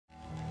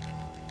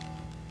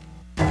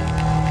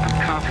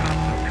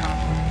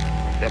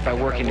but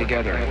by working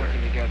together.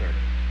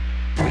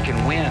 We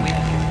can win.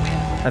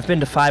 I've been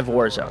to 5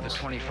 war zones,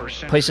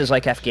 places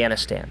like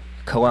Afghanistan,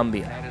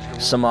 Colombia,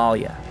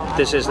 Somalia.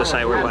 This is the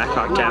site where Black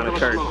Hawk Down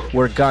occurred.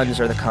 Where guns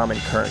are the common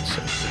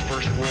currency. The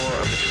first war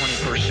of the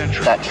 21st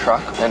century. That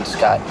truck then's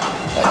got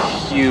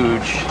a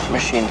huge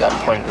machine gun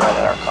pointed right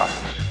at our car.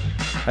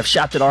 I've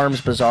shopped at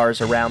arms bazaars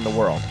around the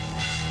world,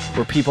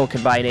 where people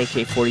can buy an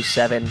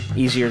AK-47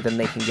 easier than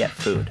they can get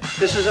food.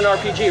 This is an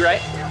RPG, right?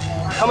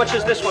 How much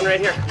is this one right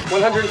here?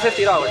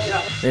 $150.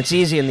 And it's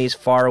easy in these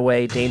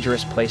faraway,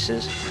 dangerous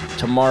places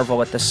to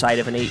marvel at the sight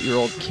of an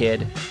 8-year-old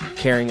kid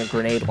carrying a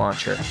grenade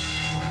launcher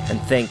and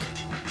think,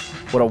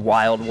 what a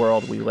wild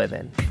world we live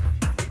in.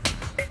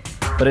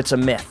 But it's a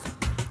myth,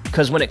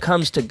 because when it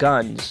comes to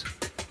guns,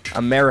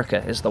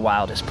 America is the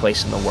wildest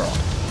place in the world.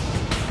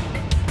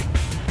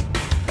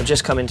 I've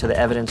just come into the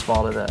evidence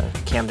vault of the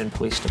Camden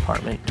Police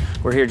Department.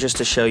 We're here just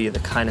to show you the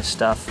kind of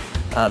stuff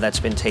that's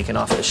been taken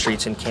off the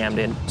streets in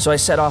Camden. So I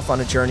set off on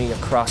a journey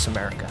across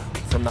America,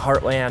 from the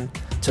heartland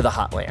to the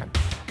hotland.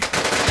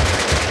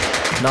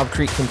 Knob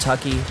Creek,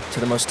 Kentucky, to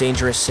the most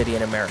dangerous city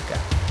in America,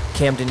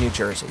 Camden, New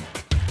Jersey,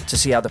 to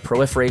see how the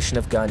proliferation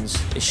of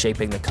guns is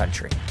shaping the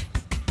country.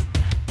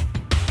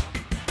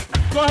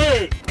 Go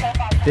ahead.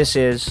 This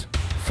is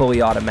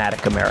Fully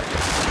Automatic America.